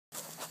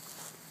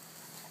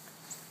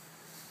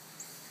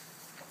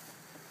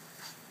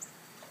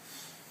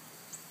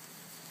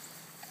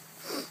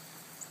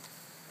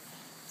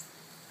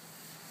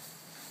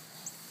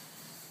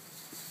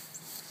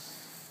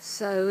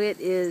So it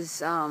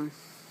is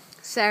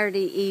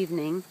Saturday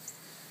evening.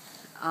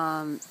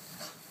 I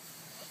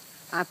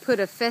put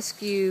a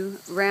fescue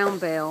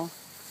round bell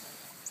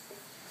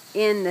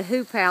in the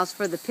hoop house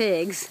for the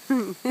pigs.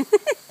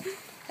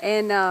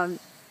 And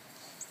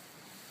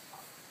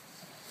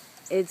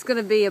it's going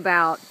to be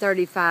about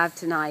 35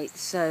 tonight,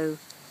 so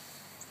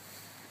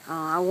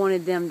I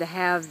wanted them to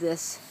have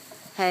this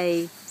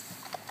hay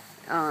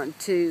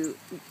to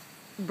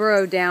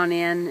burrow down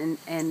in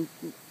and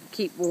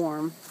keep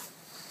warm.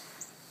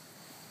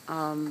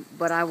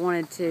 But I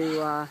wanted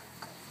to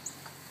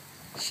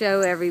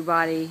show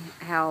everybody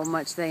how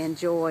much they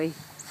enjoy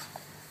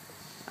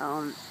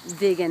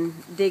digging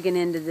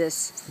into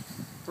this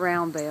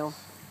round bale.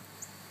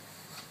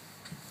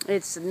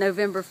 It's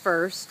November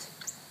 1st,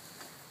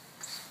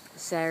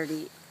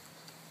 Saturday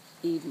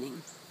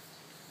evening.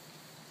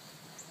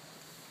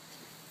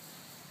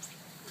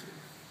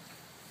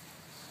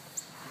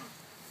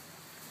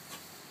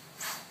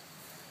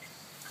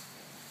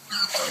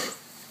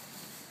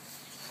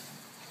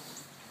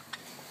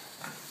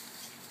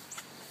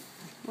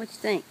 What you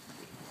think?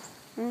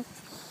 What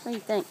do you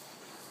think?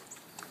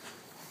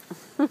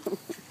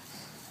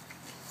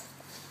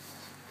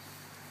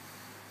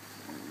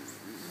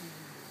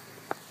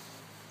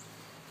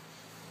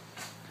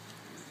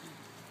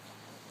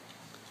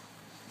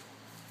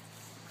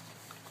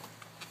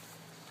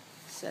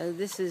 So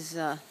this is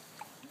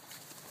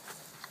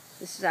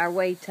our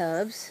whey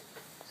tubs.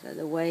 So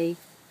the whey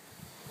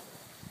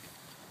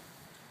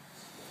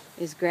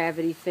is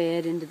gravity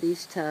fed into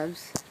these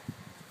tubs.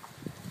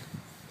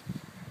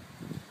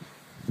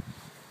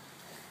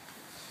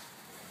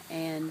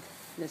 And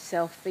the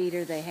self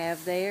feeder they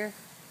have there.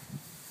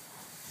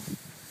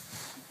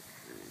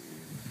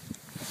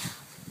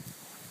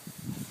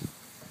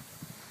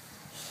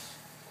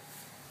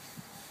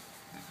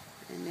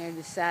 And they're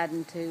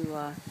deciding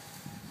to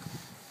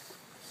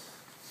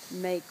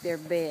make their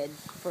bed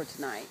for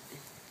tonight.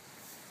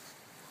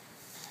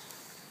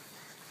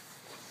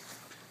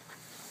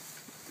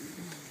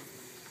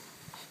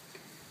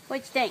 What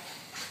you think?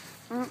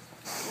 What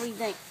do you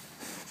think?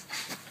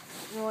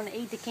 You want to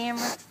eat the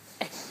camera?